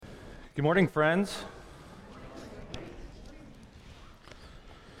Good morning, friends.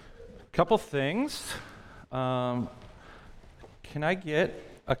 Couple things. Can I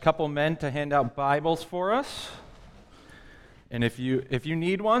get a couple men to hand out Bibles for us? And if you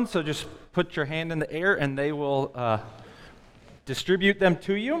need one, so just put your hand in the air and they will distribute them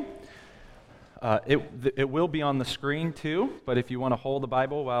to you. It will be on the screen too, but if you want to hold the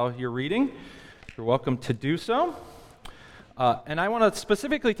Bible while you're reading, you're welcome to do so. And I want to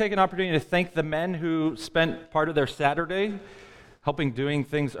specifically take an opportunity to thank the men who spent part of their Saturday helping doing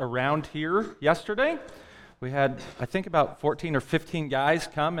things around here yesterday. We had, I think, about 14 or 15 guys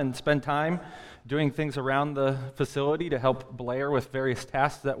come and spend time doing things around the facility to help Blair with various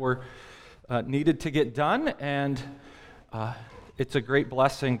tasks that were needed to get done. And it's a great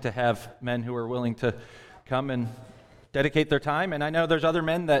blessing to have men who are willing to come and dedicate their time. And I know there's other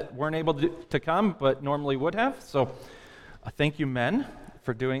men that weren't able to come but normally would have. So thank you, men,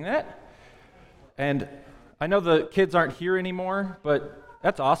 for doing that. And I know the kids aren't here anymore, but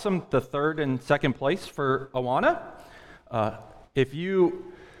that's awesome, the third and second place for Awana. If you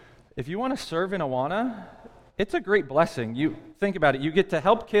want to serve in Awana, it's a great blessing. You think about it. You get to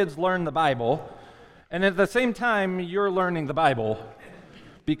help kids learn the Bible, and at the same time, you're learning the Bible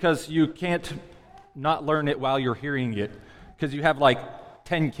because you can't not learn it while you're hearing it because you have like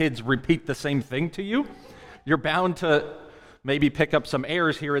 10 kids repeat the same thing to you. You're bound to maybe pick up some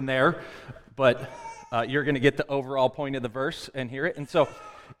errors here and there, but you're going to get the overall point of the verse and hear it. And so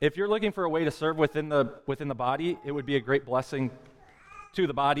if you're looking for a way to serve within the body, it would be a great blessing to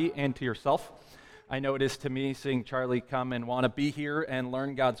the body and to yourself. I know it is to me seeing Charlie come and want to be here and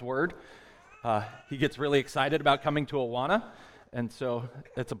learn God's Word. He gets really excited about coming to Awana, and so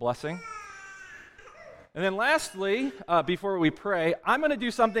it's a blessing. And then lastly, before we pray, I'm going to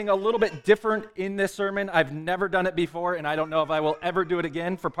do something a little bit different in this sermon. I've never done it before, and I don't know if I will ever do it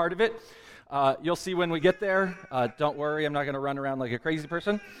again for part of it. You'll see when we get there. Don't worry, I'm not going to run around like a crazy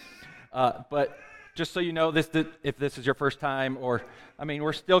person. But just so you know, if this is your first time,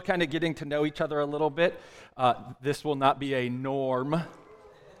 we're still kind of getting to know each other a little bit. This will not be a norm.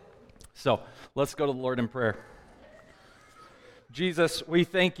 So let's go to the Lord in prayer. Jesus, we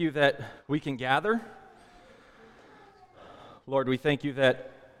thank you that we can gather. Lord, we thank you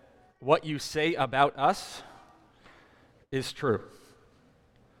that what you say about us is true.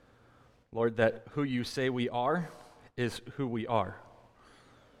 Lord, that who you say we are is who we are.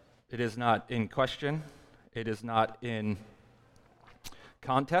 It is not in question. It is not in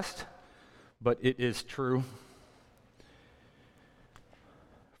contest, but it is true.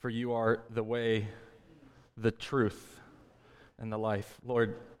 For you are the way, the truth, and the life.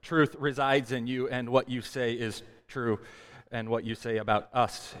 Lord, truth resides in you, and what you say is true. And what you say about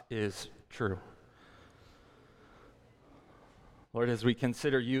us is true. Lord, as we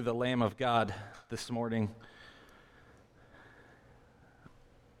consider you the Lamb of God this morning,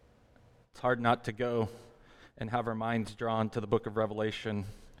 it's hard not to go and have our minds drawn to the book of Revelation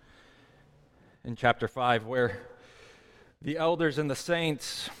in chapter 5, where the elders and the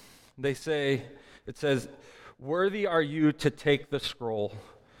saints, it says, "Worthy are you to take the scroll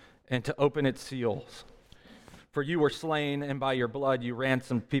and to open its seals. For you were slain, and by your blood you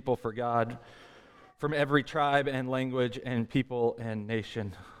ransomed people for God from every tribe and language and people and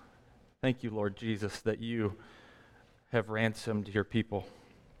nation." Thank you, Lord Jesus, that you have ransomed your people.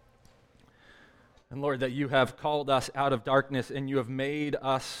 And Lord, that you have called us out of darkness and you have made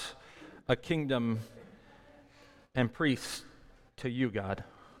us a kingdom and priests to you, God.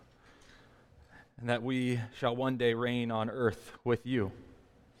 And that we shall one day reign on earth with you.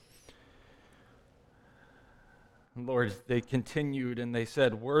 Lord, they continued and they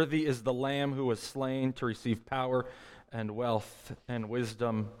said, "Worthy is the Lamb who was slain to receive power and wealth and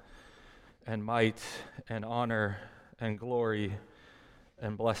wisdom and might and honor and glory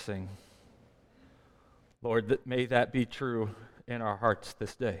and blessing." Lord, may that be true in our hearts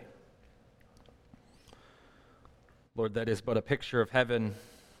this day. Lord, that is but a picture of heaven,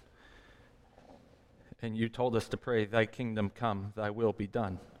 and you told us to pray, "Thy kingdom come, thy will be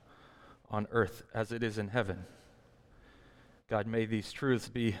done on earth as it is in heaven." God, may these truths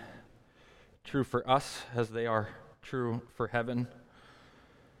be true for us as they are true for heaven.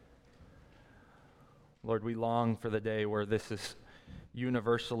 Lord, we long for the day where this is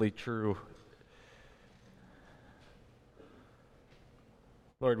universally true.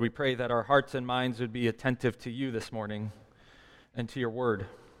 Lord, we pray that our hearts and minds would be attentive to you this morning and to your word,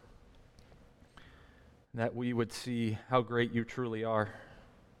 that we would see how great you truly are.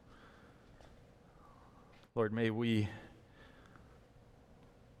 Lord, may we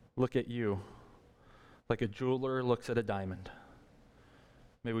look at you like a jeweler looks at a diamond,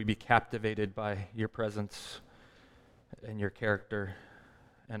 May we be captivated by your presence and your character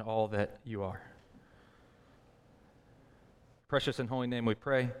and all that you are. Precious and holy name we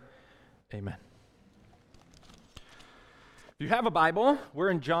pray. Amen. If you have a Bible, we're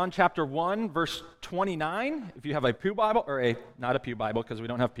in John chapter 1, verse 29. If you have a pew Bible, or not a pew Bible because we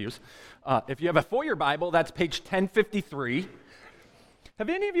don't have pews. If you have a foyer Bible, that's page 1053. Have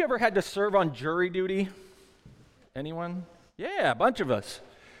any of you ever had to serve on jury duty? Anyone? Yeah, a bunch of us.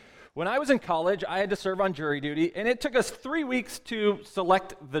 When I was in college, I had to serve on jury duty, and it took us 3 weeks to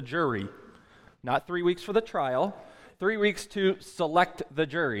select the jury. Not 3 weeks for the trial, 3 weeks to select the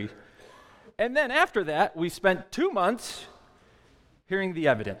jury. And then after that, we spent 2 months hearing the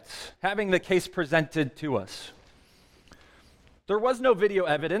evidence, having the case presented to us. There was no video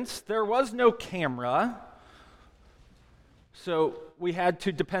evidence, there was no camera, so we had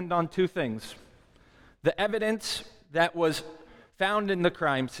to depend on two things: the evidence that was found in the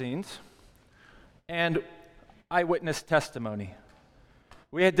crime scenes and eyewitness testimony.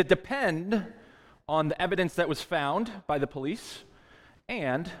 We had to depend on the evidence that was found by the police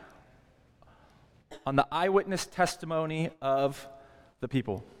and on the eyewitness testimony of the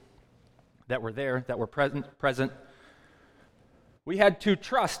people that were there, that were present. We had to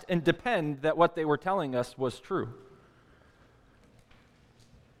trust and depend that what they were telling us was true.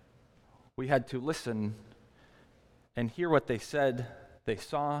 We had to listen and hear what they said, they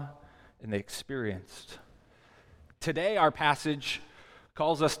saw, and they experienced. Today, our passage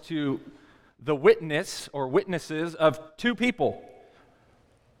calls us to the witness or witnesses of two people,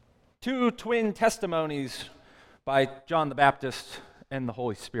 two twin testimonies by John the Baptist and the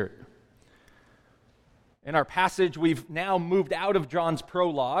Holy Spirit. In our passage, we've now moved out of John's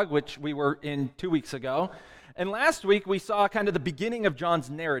prologue, which we were in 2 weeks ago. And last week, we saw kind of the beginning of John's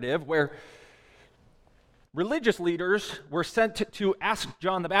narrative, where religious leaders were sent to ask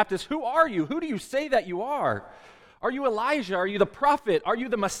John the Baptist, "Who are you? Who do you say that you are? Are you Elijah? Are you the prophet? Are you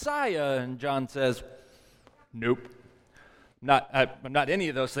the Messiah?" And John says, "Nope. I'm not any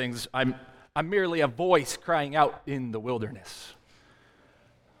of those things. I'm merely a voice crying out in the wilderness.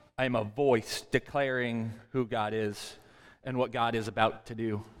 I'm a voice declaring who God is and what God is about to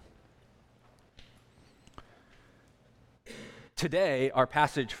do." Today, our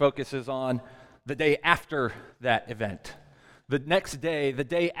passage focuses on the day after that event. The next day, the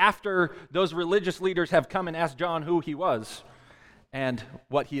day after those religious leaders have come and asked John who he was and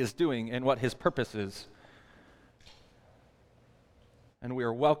what he is doing and what his purpose is. And we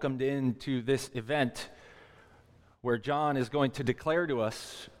are welcomed into this event where John is going to declare to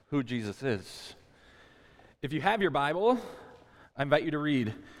us who Jesus is. If you have your Bible, I invite you to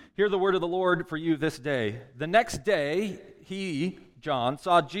read. Hear the word of the Lord for you this day. The next day, he, John,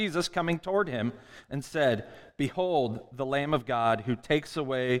 saw Jesus coming toward him and said, "Behold, the Lamb of God who takes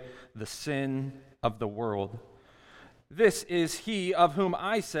away the sin of the world. This is he of whom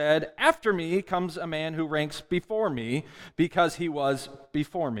I said, 'After me comes a man who ranks before me, because he was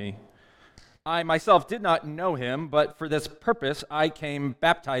before me.' I myself did not know him, but for this purpose I came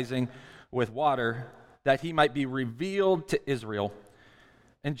baptizing with water, that he might be revealed to Israel."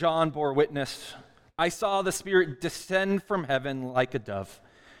 And John bore witness, "I saw the Spirit descend from heaven like a dove,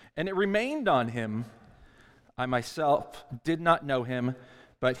 and it remained on him. I myself did not know him,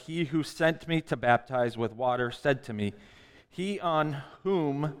 but he who sent me to baptize with water said to me, 'He on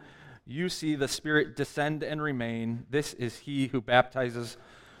whom you see the Spirit descend and remain, this is he who baptizes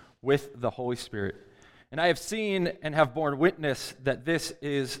with the Holy Spirit.' And I have seen and have borne witness that this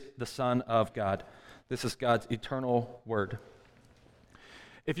is the Son of God." This is God's eternal word.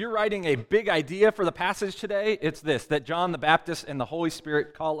 If you're writing a big idea for the passage today, it's this: that John the Baptist and the Holy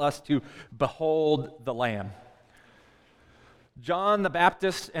Spirit call us to behold the Lamb. John the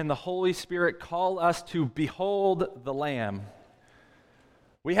Baptist and the Holy Spirit call us to behold the Lamb.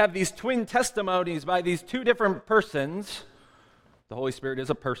 We have these twin testimonies by these two different persons. The Holy Spirit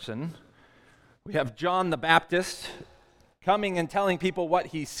is a person. We have John the Baptist coming and telling people what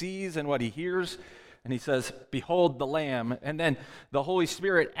he sees and what he hears. And he says, "Behold the Lamb." And then the Holy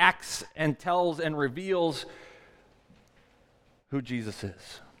Spirit acts and tells and reveals who Jesus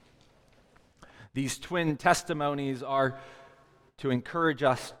is. These twin testimonies are to encourage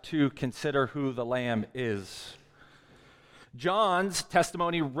us to consider who the Lamb is. John's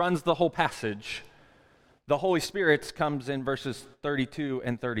testimony runs the whole passage. The Holy Spirit comes in verses 32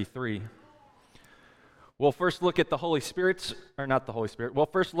 and 33. We'll first look at the Holy Spirit's, or not the Holy Spirit, we'll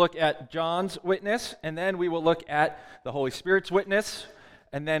first look at John's witness, and then we will look at the Holy Spirit's witness,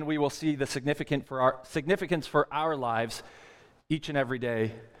 and then we will see the significance for our lives each and every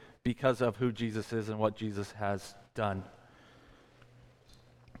day because of who Jesus is and what Jesus has done.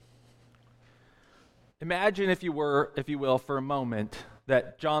 Imagine, if you will, for a moment,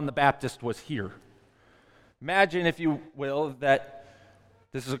 that John the Baptist was here. Imagine, if you will, that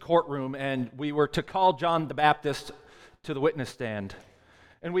this is a courtroom and we were to call John the Baptist to the witness stand.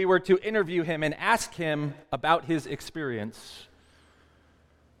 And we were to interview him and ask him about his experience.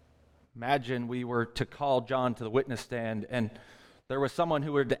 Imagine we were to call John to the witness stand and there was someone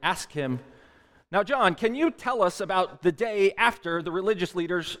who were to ask him, "Now, John, can you tell us about the day after the religious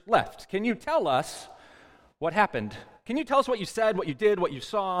leaders left? Can you tell us what happened? Can you tell us what you said, what you did, what you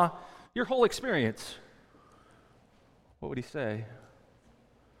saw, your whole experience?" What would he say?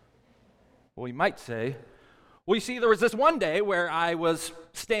 Well, he might say, "Well, you see, there was this one day where I was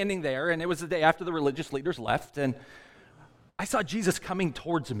standing there, and it was the day after the religious leaders left, and I saw Jesus coming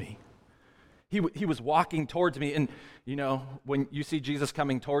towards me. He was walking towards me, and you know, when you see Jesus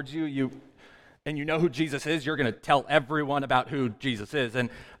coming towards you, and you know who Jesus is, you're going to tell everyone about who Jesus is.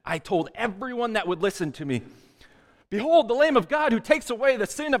 And I told everyone that would listen to me, 'Behold, the Lamb of God who takes away the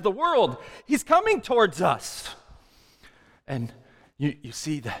sin of the world. He's coming towards us.'" And you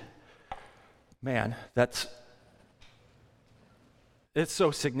see that, man, it's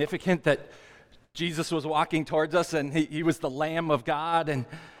so significant that Jesus was walking towards us and he was the Lamb of God. And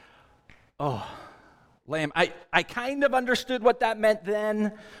Lamb, I kind of understood what that meant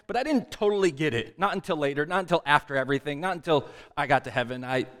then, but I didn't totally get it. Not until later, not until after everything, not until I got to heaven.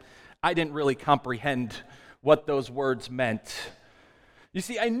 I didn't really comprehend what those words meant. You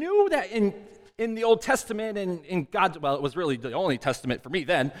see, I knew that in the Old Testament and in God's, well, it was really the only testament for me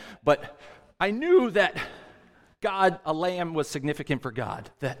then, but I knew that a lamb was significant for God,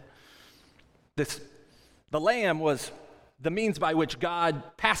 that the lamb was the means by which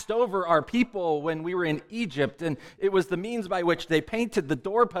God passed over our people when we were in Egypt, and it was the means by which they painted the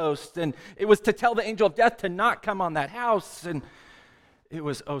doorpost, and it was to tell the angel of death to not come on that house, and it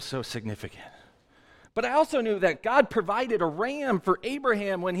was oh so significant. But I also knew that God provided a ram for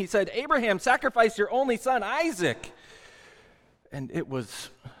Abraham when he said, "Abraham, sacrifice your only son, Isaac." And it was,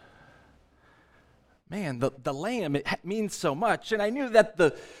 man, the lamb, it means so much. And I knew that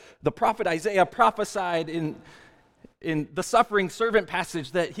the prophet Isaiah prophesied in the suffering servant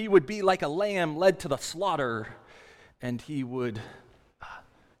passage that he would be like a lamb led to the slaughter, and he wouldn't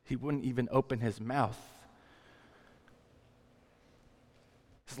even open his mouth.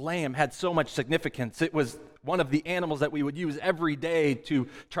 This lamb had so much significance. It was one of the animals that we would use every day to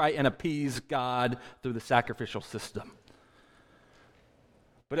try and appease God through the sacrificial system.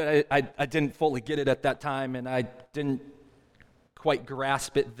 But I didn't fully get it at that time, and I didn't quite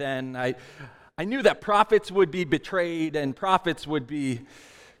grasp it then. I knew that prophets would be betrayed, and prophets would be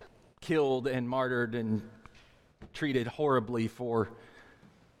killed and martyred and treated horribly for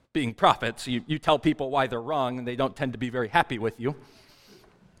being prophets. You tell people why they're wrong, and they don't tend to be very happy with you.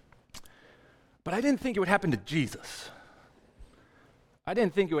 But I didn't think it would happen to Jesus. I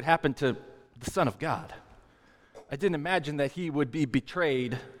didn't think it would happen to the Son of God. I didn't imagine that he would be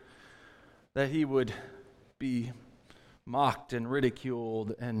betrayed, that he would be mocked and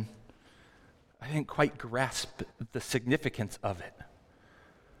ridiculed, and I didn't quite grasp the significance of it.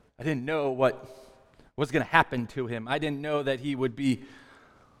 I didn't know what was going to happen to him. I didn't know that he would be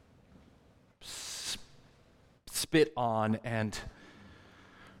spit on and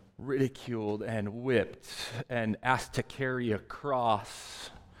ridiculed and whipped and asked to carry a cross.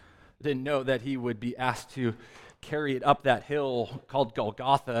 I didn't know that he would be asked to carry it up that hill called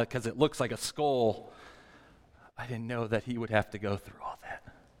Golgotha because it looks like a skull. I didn't know that he would have to go through all that.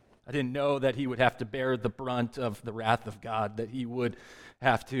 I didn't know that he would have to bear the brunt of the wrath of God, that he would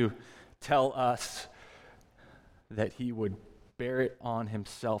have to tell us that he would bear it on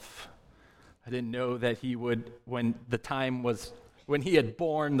himself. I didn't know that he would, when he had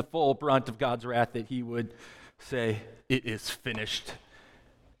borne the full brunt of God's wrath, that he would say, "It is finished,"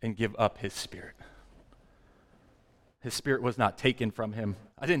 and give up his spirit. His spirit was not taken from him.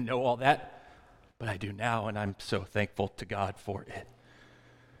 I didn't know all that, but I do now, and I'm so thankful to God for it.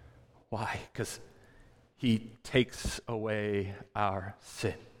 Why? Because he takes away our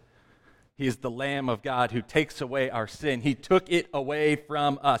sin. He is the Lamb of God who takes away our sin. He took it away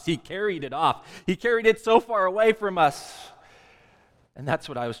from us. He carried it off. He carried it so far away from us. And that's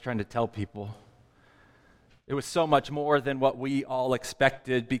what I was trying to tell people. It was so much more than what we all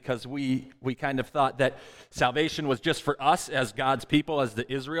expected, because we kind of thought that salvation was just for us as God's people, as the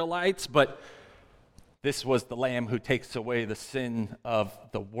Israelites, but this was the Lamb who takes away the sin of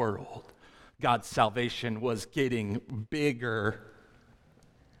the world. God's salvation was getting bigger.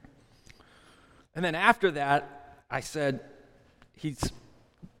 And then after that, I said, he's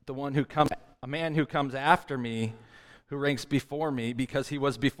the one who comes, a man who comes after me, who ranks before me because he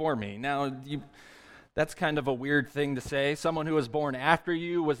was before me. Now, That's kind of a weird thing to say. Someone who was born after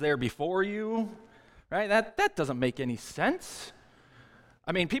you was there before you, right? That doesn't make any sense.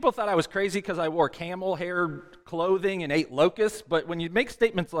 I mean, people thought I was crazy because I wore camel hair clothing and ate locusts, but when you make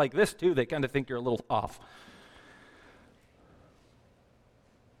statements like this too, they kind of think you're a little off.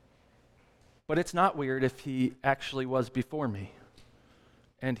 But it's not weird if he actually was before me.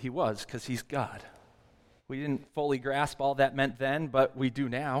 And he was, because he's God. We didn't fully grasp all that meant then, but we do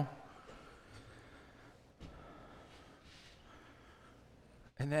now.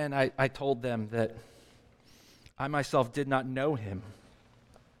 And then I told them that I myself did not know him.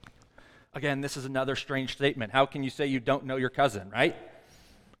 Again, this is another strange statement. How can you say you don't know your cousin, right?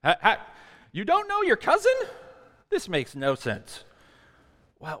 You don't know your cousin? This makes no sense.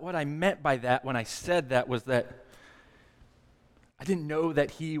 Well, what I meant by that when I said that was that I didn't know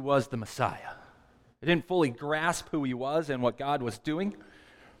that he was the Messiah. I didn't fully grasp who he was and what God was doing.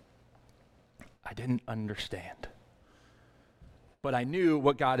 I didn't understand. But I knew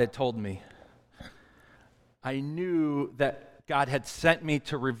what God had told me. I knew that God had sent me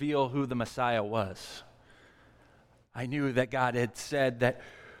to reveal who the Messiah was. I knew that God had said that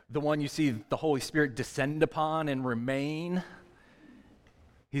the one you see the Holy Spirit descend upon and remain,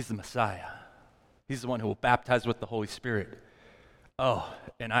 he's the Messiah. He's the one who will baptize with the Holy Spirit. Oh,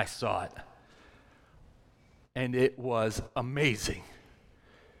 and I saw it. And it was amazing.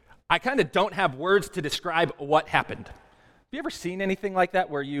 I kind of don't have words to describe what happened. Have you ever seen anything like that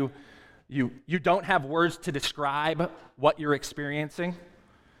where you don't have words to describe what you're experiencing?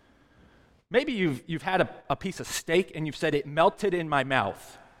 Maybe you've had a piece of steak and you've said it melted in my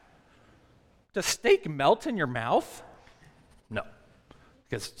mouth. Does steak melt in your mouth? No,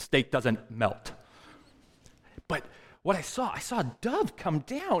 because steak doesn't melt. But what I saw a dove come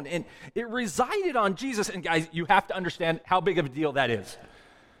down and it resided on Jesus. And guys, you have to understand how big of a deal that is.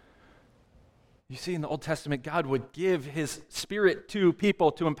 You see, in the Old Testament, God would give his Spirit to people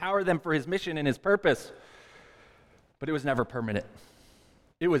to empower them for his mission and his purpose. But it was never permanent.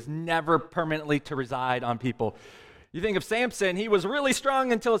 It was never permanently to reside on people. You think of Samson, he was really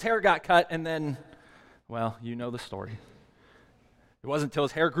strong until his hair got cut, and then, well, you know the story. It wasn't until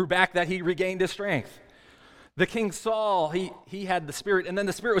his hair grew back that he regained his strength. The King Saul, he had the Spirit, and then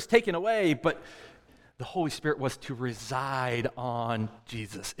the Spirit was taken away, but the Holy Spirit was to reside on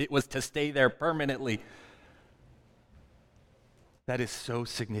Jesus. It was to stay there permanently. That is so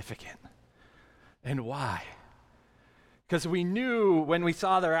significant. And why? Because we knew when we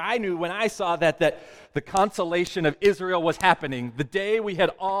saw that, or I knew when I saw that the consolation of Israel was happening, the day we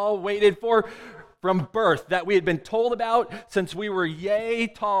had all waited for from birth, that we had been told about since we were yay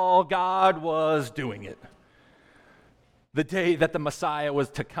tall, God was doing it. The day that the Messiah was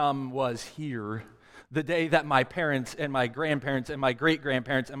to come was here. The day that my parents and my grandparents and my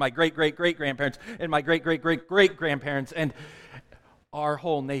great-grandparents and my great-great-great-grandparents and my great-great-great-great-grandparents and our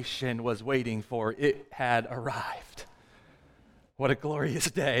whole nation was waiting for, it had arrived. What a glorious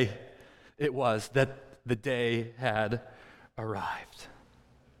day it was that the day had arrived.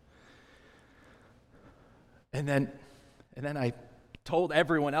 And then I told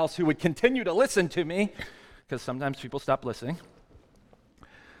everyone else who would continue to listen to me, because sometimes people stop listening,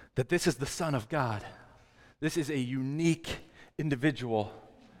 that this is the Son of God. This is a unique individual.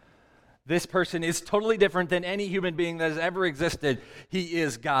 This person is totally different than any human being that has ever existed. He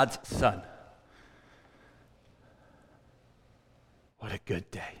is God's Son. What a good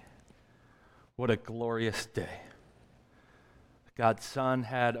day. What a glorious day. God's Son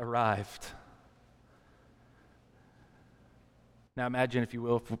had arrived. Now imagine, if you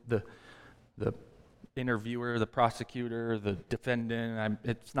will, the interviewer, the prosecutor, the defendant.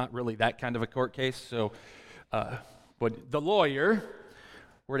 It's not really that kind of a court case. So, but the lawyer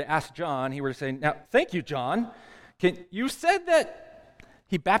were to ask John, he were to say, "Now, thank you, John. You said that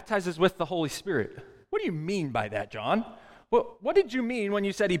he baptizes with the Holy Spirit. What do you mean by that, John? What did you mean when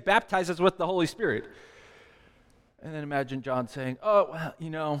you said he baptizes with the Holy Spirit?" And then imagine John saying, "Oh,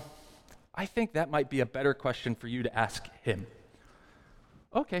 well, I think that might be a better question for you to ask him."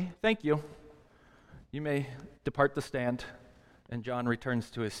 "Okay, thank you. You may depart the stand." And John returns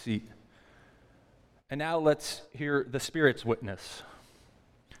to his seat. And now let's hear the Spirit's witness.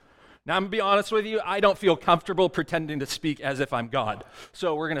 Now, I'm going to be honest with you, I don't feel comfortable pretending to speak as if I'm God.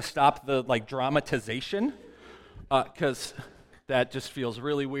 So we're going to stop the dramatization, because that just feels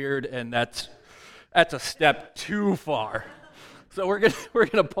really weird, and that's a step too far. So we're going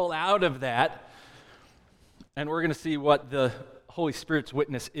to pull out of that, and we're going to see what the Holy Spirit's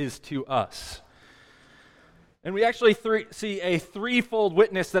witness is to us. And we actually see a threefold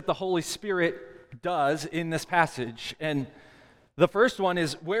witness that the Holy Spirit does in this passage. And The first one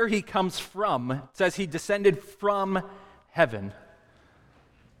is where he comes from. It says he descended from heaven.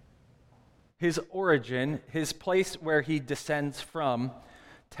 His origin, his place where he descends from,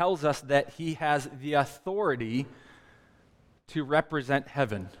 tells us that he has the authority to represent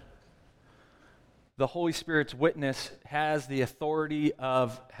heaven. The Holy Spirit's witness has the authority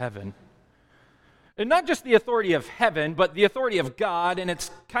of heaven. And not just the authority of heaven, but the authority of God, and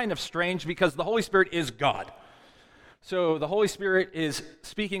it's kind of strange because the Holy Spirit is God. So the Holy Spirit is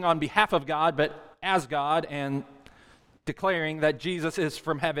speaking on behalf of God, but as God, and declaring that Jesus is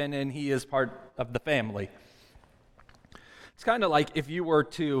from heaven and he is part of the family. It's kind of like if you were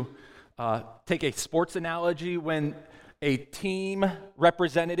to take a sports analogy, when a team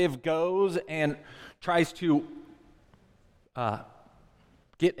representative goes and tries to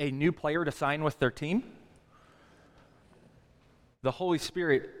get a new player to sign with their team. The Holy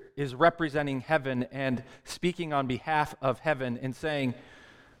Spirit is representing heaven and speaking on behalf of heaven and saying,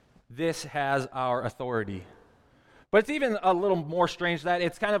 this has our authority. But it's even a little more strange that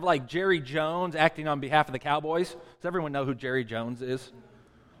it's kind of like Jerry Jones acting on behalf of the Cowboys. Does everyone know who Jerry Jones is?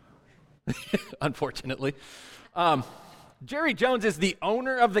 Unfortunately. Jerry Jones is the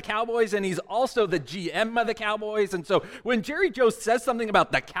owner of the Cowboys, and he's also the GM of the Cowboys. And so when Jerry Jones says something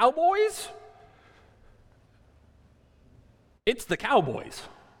about the Cowboys, it's the Cowboys.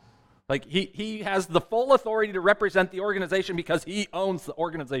 Like, he has the full authority to represent the organization because he owns the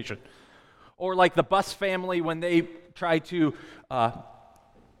organization. Or like the Buss family when they try to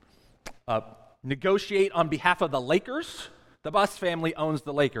negotiate on behalf of the Lakers. The Buss family owns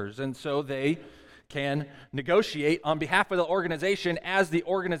the Lakers, and so they can negotiate on behalf of the organization as the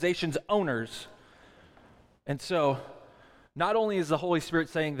organization's owners. And so not only is the Holy Spirit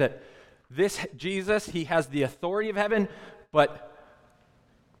saying that this Jesus, he has the authority of heaven, but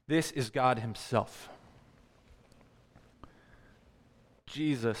this is God himself.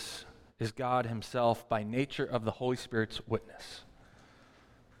 Jesus is God himself by nature of the Holy Spirit's witness.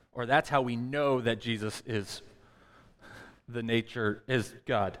 Or that's how we know that Jesus is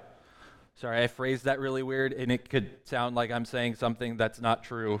God. Sorry, I phrased that really weird, and it could sound like I'm saying something that's not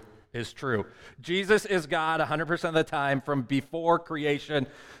true is true. Jesus is God 100% of the time from before creation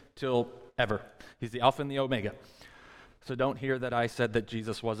till ever. He's the Alpha and the Omega. So don't hear that I said that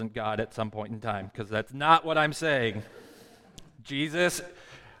Jesus wasn't God at some point in time, because that's not what I'm saying. Jesus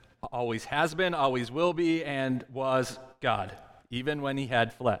always has been, always will be, and was God, even when he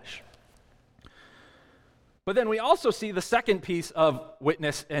had flesh. But then we also see the second piece of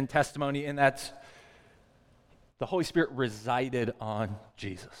witness and testimony, and that's the Holy Spirit resided on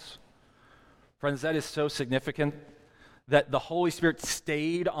Jesus. Friends, that is so significant that the Holy Spirit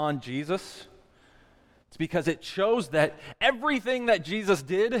stayed on Jesus. It's because it shows that everything that Jesus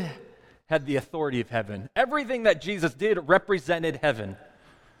did had the authority of heaven. Everything that Jesus did represented heaven.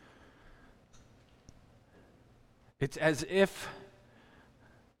 It's as if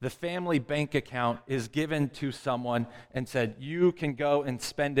the family bank account is given to someone and said, you can go and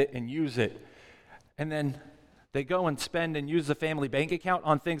spend it and use it. And then they go and spend and use the family bank account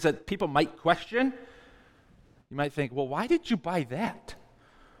on things that people might question. You might think, well, why did you buy that?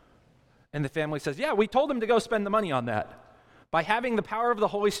 And the family says, yeah, we told him to go spend the money on that. By having the power of the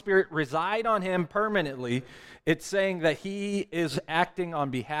Holy Spirit reside on him permanently, it's saying that he is acting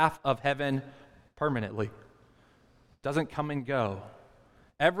on behalf of heaven permanently. Doesn't come and go.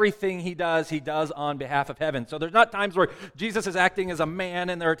 Everything he does on behalf of heaven. So there's not times where Jesus is acting as a man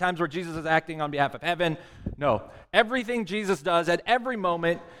and there are times where Jesus is acting on behalf of heaven. No. Everything Jesus does at every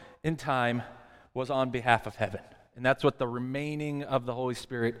moment in time was on behalf of heaven. And that's what the remaining of the Holy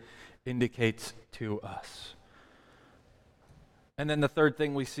Spirit indicates to us. And then the third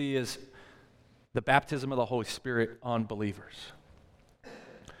thing we see is the baptism of the Holy Spirit on believers.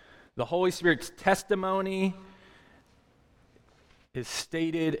 The Holy Spirit's testimony is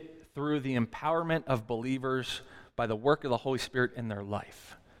stated through the empowerment of believers by the work of the Holy Spirit in their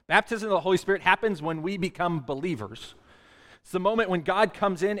life. Baptism of the Holy Spirit happens when we become believers. It's the moment when God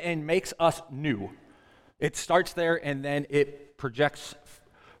comes in and makes us new. It starts there and then it projects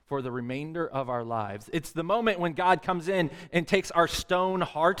for the remainder of our lives. It's the moment when God comes in and takes our stone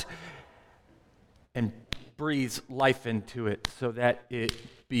heart and breathes life into it so that it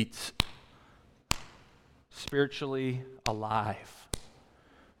beats spiritually alive.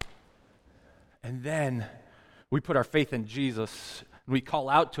 And then we put our faith in Jesus, and we call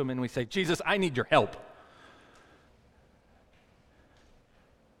out to him and we say, Jesus, I need your help.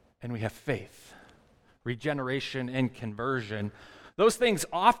 And we have faith, regeneration, and conversion. Those things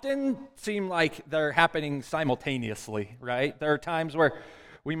often seem like they're happening simultaneously, right? There are times where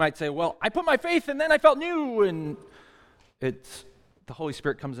we might say, well, I put my faith and then I felt new, and it's the Holy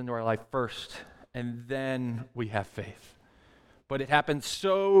Spirit comes into our life first, and then we have faith. But it happens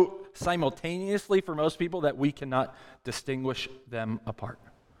so simultaneously for most people that we cannot distinguish them apart.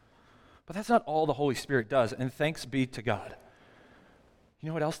 But that's not all the Holy Spirit does, and thanks be to God. You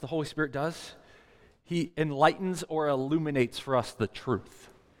know what else the Holy Spirit does? He enlightens or illuminates for us the truth.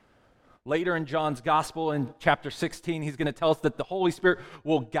 Later in John's Gospel, in chapter 16, he's going to tell us that the Holy Spirit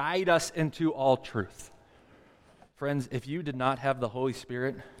will guide us into all truth. Friends, if you did not have the Holy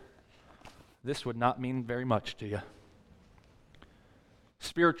Spirit, this would not mean very much to you.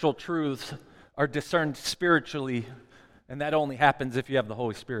 Spiritual truths are discerned spiritually, and that only happens if you have the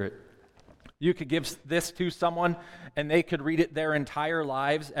Holy Spirit. You could give this to someone, and they could read it their entire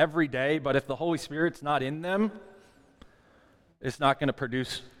lives every day, but if the Holy Spirit's not in them, it's not going to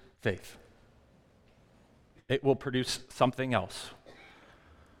produce faith. It will produce something else.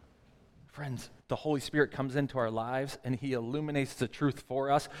 Friends, the Holy Spirit comes into our lives and He illuminates the truth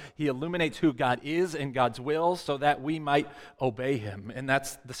for us. He illuminates who God is and God's will so that we might obey Him. And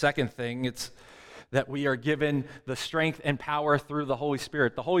that's the second thing. It's that we are given the strength and power through the Holy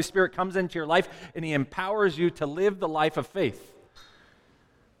Spirit. The Holy Spirit comes into your life and He empowers you to live the life of faith.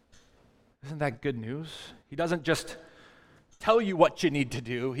 Isn't that good news? He doesn't just tell you what you need to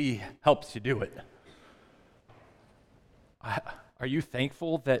do, He helps you do it. Are you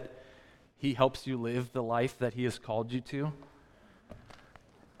thankful that He helps you live the life that He has called you to? Have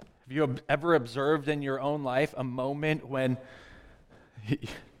you ever observed in your own life a moment when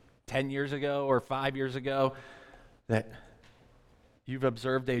 10 years ago or 5 years ago that you've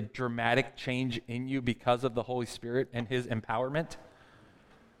observed a dramatic change in you because of the Holy Spirit and His empowerment?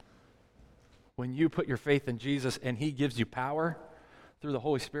 When you put your faith in Jesus and He gives you power through the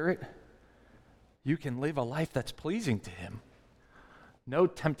Holy Spirit, you can live a life that's pleasing to Him. No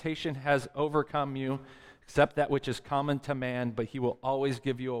temptation has overcome you except that which is common to man, but He will always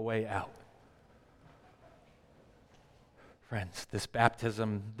give you a way out. Friends, this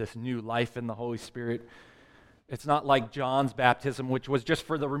baptism, this new life in the Holy Spirit, it's not like John's baptism, which was just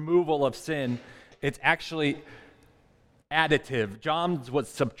for the removal of sin. It's actually additive. John's was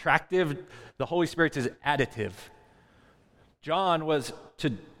subtractive. The Holy Spirit is additive. John was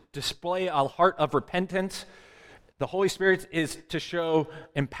to display a heart of repentance. The Holy Spirit is to show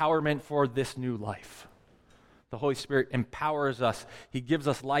empowerment for this new life. The Holy Spirit empowers us. He gives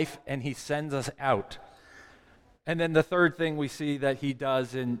us life and He sends us out. And then the third thing we see that He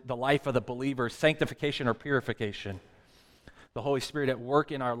does in the life of the believer, sanctification or purification. The Holy Spirit at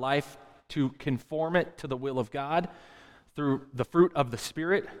work in our life to conform it to the will of God through the fruit of the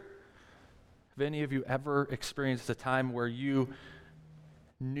Spirit. Have any of you ever experienced a time where you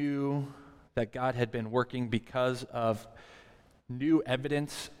knew that God had been working because of new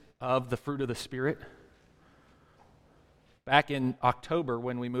evidence of the fruit of the Spirit? Back in October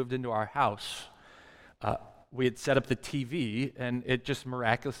when we moved into our house, we had set up the TV and it just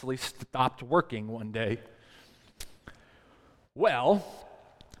miraculously stopped working one day. Well,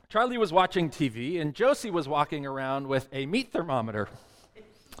 Charlie was watching TV and Josie was walking around with a meat thermometer.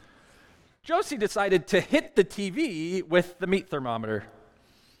 Josie decided to hit the TV with the meat thermometer,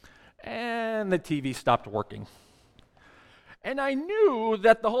 and the TV stopped working. And I knew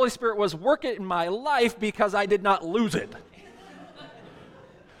that the Holy Spirit was working in my life because I did not lose it.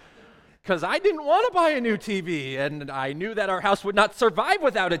 Because I didn't want to buy a new TV, and I knew that our house would not survive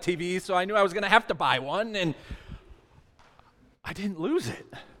without a TV, so I knew I was going to have to buy one, and I didn't lose it.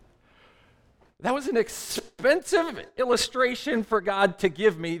 That was an expensive illustration for God to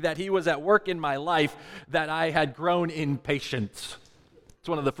give me that He was at work in my life, that I had grown in patience. It's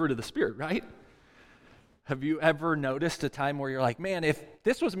one of the fruit of the Spirit, right? Have you ever noticed a time where you're like, man, if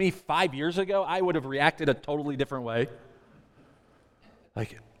this was me 5 years ago, I would have reacted a totally different way?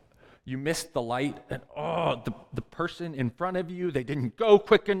 Like, you missed the light, and the person in front of you, they didn't go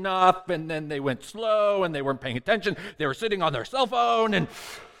quick enough, and then they went slow, and they weren't paying attention. They were sitting on their cell phone, and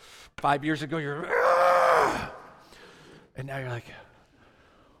 5 years ago, you're, and now you're like,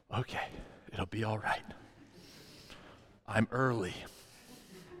 okay, it'll be all right. I'm early.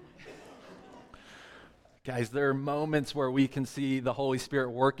 Guys, there are moments where we can see the Holy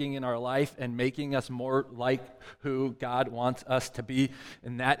Spirit working in our life and making us more like who God wants us to be,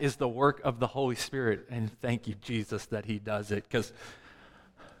 and that is the work of the Holy Spirit. And thank you, Jesus, that He does it, because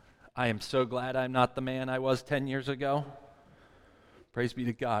I am so glad I'm not the man I was 10 years ago. Praise be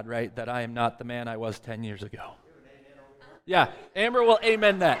to God, right, that I am not the man I was 10 years ago. Yeah, Amber will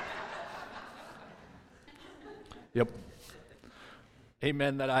amen that. Yep.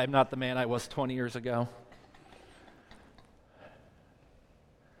 Amen that I am not the man I was 20 years ago.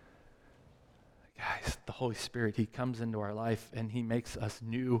 Guys, the Holy Spirit, he comes into our life and he makes us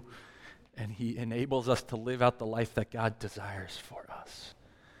new and he enables us to live out the life that God desires for us.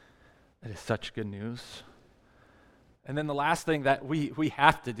 That is such good news. And then the last thing that we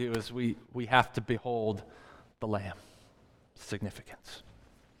have to do is we have to behold the Lamb. Significance.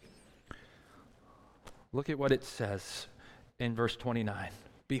 Look at what it says in verse 29.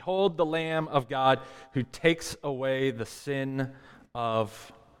 Behold the Lamb of God who takes away the sin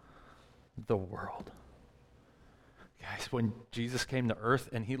of the world. Guys, when Jesus came to earth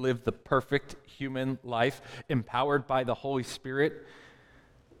and he lived the perfect human life, empowered by the Holy Spirit,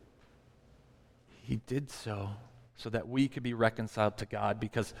 he did so that we could be reconciled to God,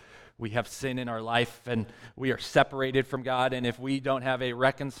 because we have sin in our life and we are separated from God, and if we don't have a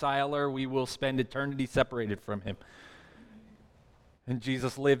reconciler, we will spend eternity separated from him. And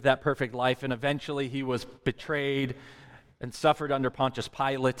Jesus lived that perfect life, and eventually he was betrayed and suffered under Pontius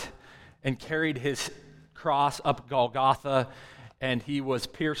Pilate and carried his cross up Golgotha, and he was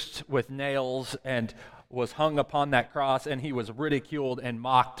pierced with nails and was hung upon that cross, and he was ridiculed and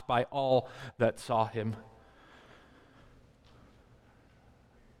mocked by all that saw him.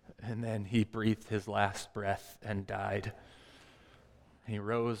 And then he breathed his last breath and died. He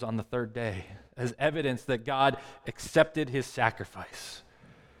rose on the third day as evidence that God accepted his sacrifice.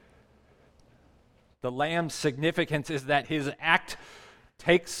 The Lamb's significance is that his act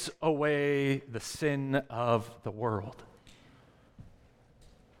takes away the sin of the world.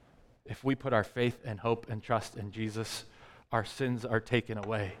 If we put our faith and hope and trust in Jesus, our sins are taken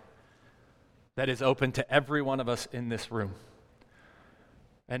away. That is open to every one of us in this room.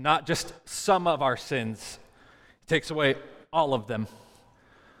 And not just some of our sins. He takes away all of them.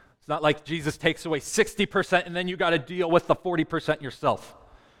 It's not like Jesus takes away 60% and then you got to deal with the 40% yourself.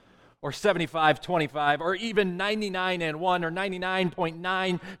 Or 75-25, or even 99 and 1, or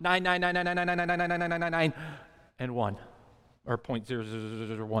 99.99999999999 and 1, or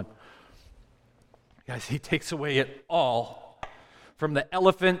 0.0001. Guys, he takes away it all, from the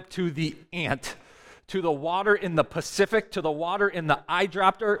elephant to the ant, to the water in the Pacific, to the water in the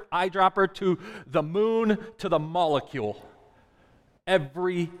eyedropper, to the moon, to the molecule.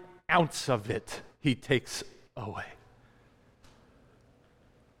 Every ounce of it he takes away.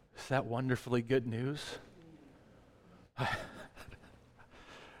 Is that wonderfully good news?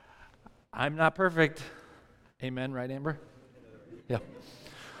 I'm not perfect. Amen, right, Amber? Yeah.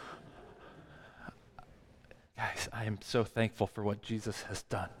 Guys, I am so thankful for what Jesus has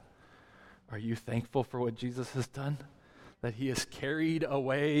done. Are you thankful for what Jesus has done? That he has carried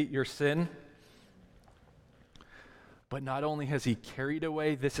away your sin? But not only has he carried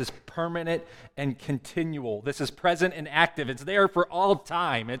away, this is permanent and continual. This is present and active. It's there for all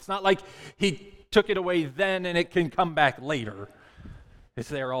time. It's not like he took it away then and it can come back later. It's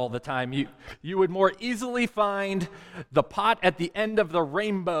there all the time. You would more easily find the pot at the end of the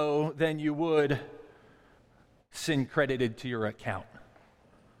rainbow than you would sin credited to your account.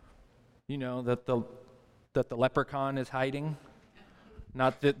 You know that the leprechaun is hiding,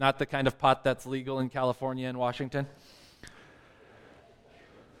 not the kind of pot that's legal in California and Washington.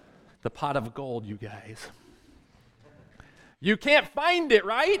 The pot of gold, you guys. You can't find it,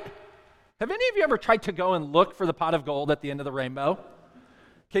 right? Have any of you ever tried to go and look for the pot of gold at the end of the rainbow?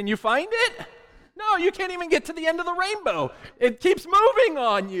 Can you find it? No, you can't even get to the end of the rainbow. It keeps moving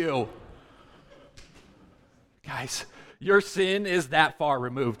on you. Guys, your sin is that far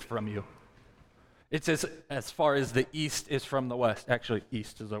removed from you. It's as far as the east is from the west. Actually,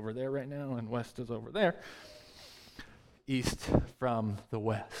 east is over there right now, and west is over there. East from the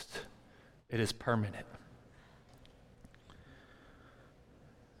west. It is permanent.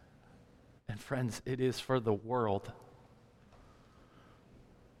 And friends, it is for the world.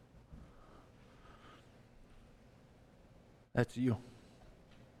 That's you.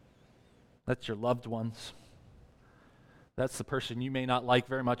 That's your loved ones. That's the person you may not like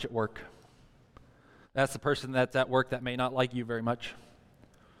very much at work. That's the person that's at work that may not like you very much.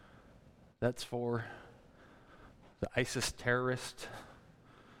 That's for the ISIS terrorist,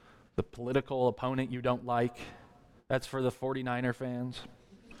 the political opponent you don't like. That's for the 49er fans.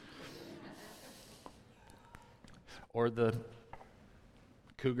 Or the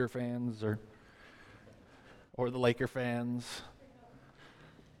Cougar fans, or the Laker fans.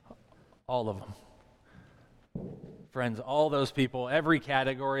 All of them. Friends, all those people, every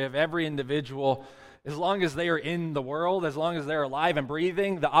category of every individual, as long as they are in the world, as long as they're alive and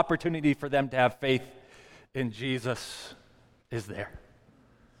breathing, the opportunity for them to have faith in Jesus is there.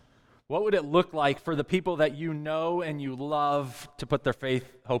 What would it look like for the people that you know and you love to put their faith,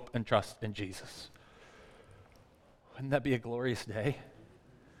 hope, and trust in Jesus? Wouldn't that be a glorious day?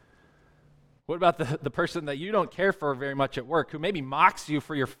 What about the person that you don't care for very much at work, who maybe mocks you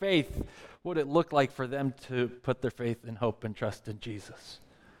for your faith? What would it look like for them to put their faith and hope and trust in Jesus?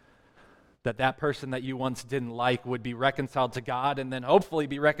 That person that you once didn't like would be reconciled to God and then hopefully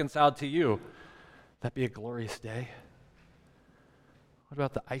be reconciled to you. That'd be a glorious day. What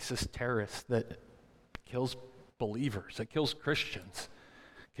about the ISIS terrorist that kills believers, that kills Christians?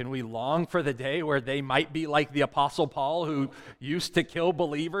 Can we long for the day where they might be like the Apostle Paul, who used to kill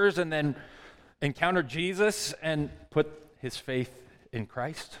believers and then encounter Jesus and put his faith in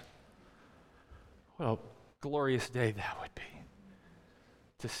Christ? What a glorious day that would be,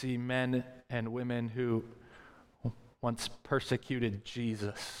 to see men and women who once persecuted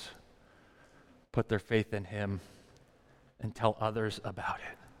Jesus put their faith in him and tell others about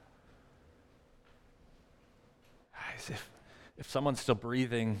it. Guys, if someone's still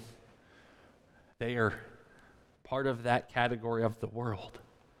breathing, they are part of that category of the world.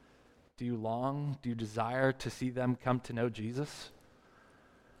 Do you long, do you desire to see them come to know Jesus?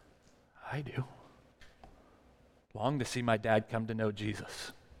 I do. Long to see my dad come to know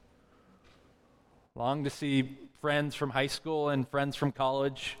Jesus. Long to see friends from high school and friends from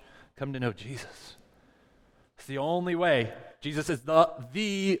college come to know Jesus. It's the only way. Jesus is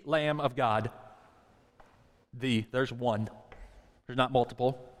the Lamb of God. There's one. There's not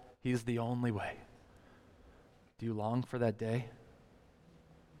multiple. He's the only way. Do you long for that day?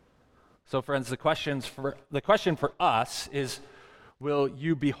 So friends, the question for us is, will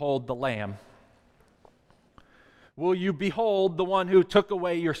you behold the Lamb? Will you behold the one who took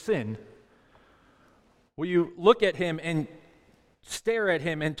away your sin? Will you look at him and stare at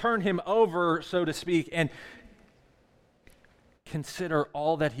him and turn him over, so to speak, and consider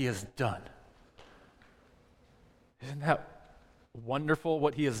all that he has done? Isn't that wonderful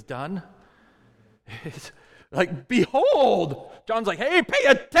what he has done? It's like, behold! John's like, hey, pay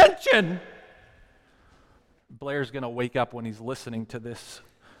attention! Blair's going to wake up when he's listening to this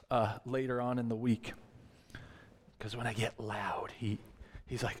later on in the week. Because when I get loud,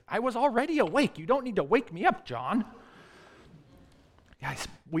 he's like, I was already awake. You don't need to wake me up, John. Guys,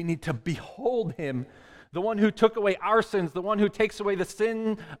 we need to behold him, the one who took away our sins, the one who takes away the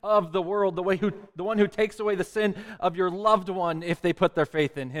sin of the world, the one who takes away the sin of your loved one if they put their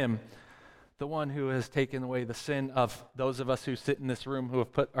faith in him, the one who has taken away the sin of those of us who sit in this room who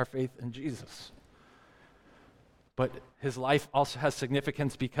have put our faith in Jesus. But his life also has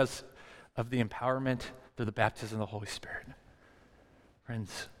significance because of the empowerment through the baptism of the Holy Spirit.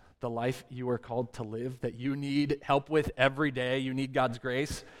 Friends, the life you are called to live, that you need help with every day, you need God's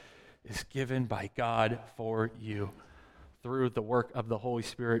grace, is given by God for you through the work of the Holy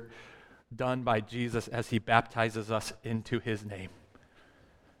Spirit done by Jesus as he baptizes us into his name.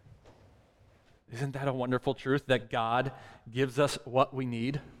 Isn't that a wonderful truth, that God gives us what we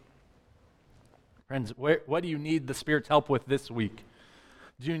need? Friends, what do you need the Spirit's help with this week?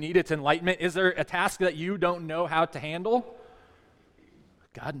 Do you need its enlightenment? Is there a task that you don't know how to handle?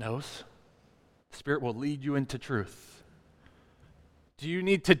 God knows. The Spirit will lead you into truth. Do you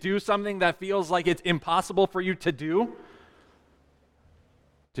need to do something that feels like it's impossible for you to do?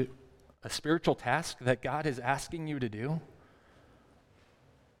 A spiritual task that God is asking you to do?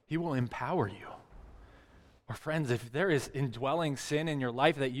 He will empower you. Or friends, if there is indwelling sin in your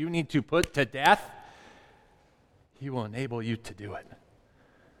life that you need to put to death, he will enable you to do it.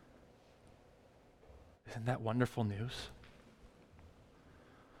 Isn't that wonderful news?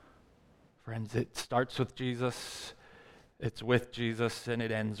 Friends, it starts with Jesus, it's with Jesus, and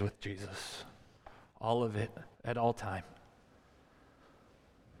it ends with Jesus. All of it, at all time.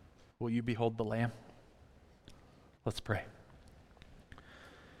 Will you behold the Lamb? Let's pray.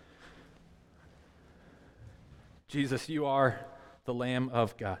 Jesus, you are the Lamb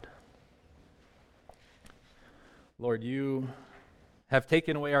of God. Lord, you have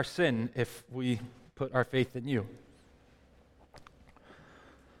taken away our sin if we put our faith in you.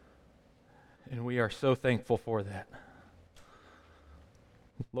 And we are so thankful for that.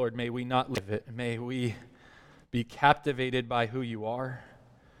 Lord, may we not live it. May we be captivated by who you are,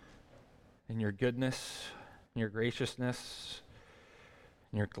 and your goodness, and your graciousness,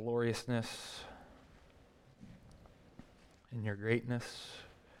 and your gloriousness, and your greatness.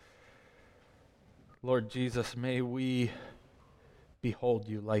 Lord Jesus, may we behold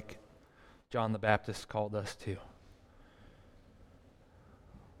you like John the Baptist called us to.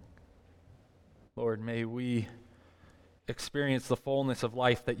 Lord, may we experience the fullness of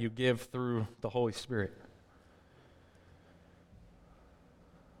life that you give through the Holy Spirit.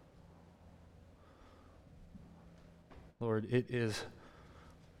 Lord, it is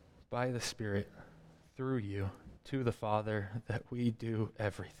by the Spirit, through you, to the Father, that we do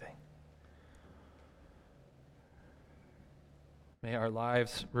everything. May our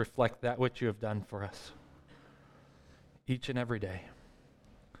lives reflect that which you have done for us each and every day.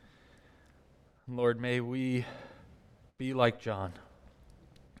 Lord, may we be like John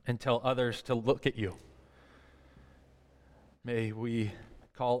and tell others to look at you. May we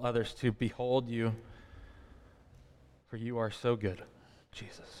call others to behold you, for you are so good,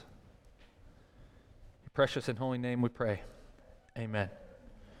 Jesus. In your precious and holy name we pray. Amen.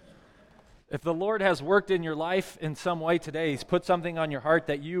 If the Lord has worked in your life in some way today, He's put something on your heart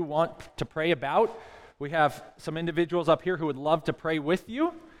that you want to pray about, we have some individuals up here who would love to pray with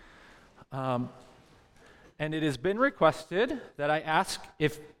you. And it has been requested that I ask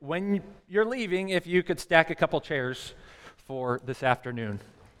if, when you're leaving, if you could stack a couple chairs for this afternoon.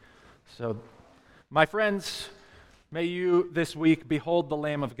 So, my friends, may you this week behold the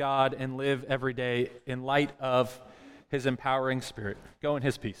Lamb of God and live every day in light of His empowering Spirit. Go in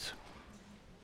His peace.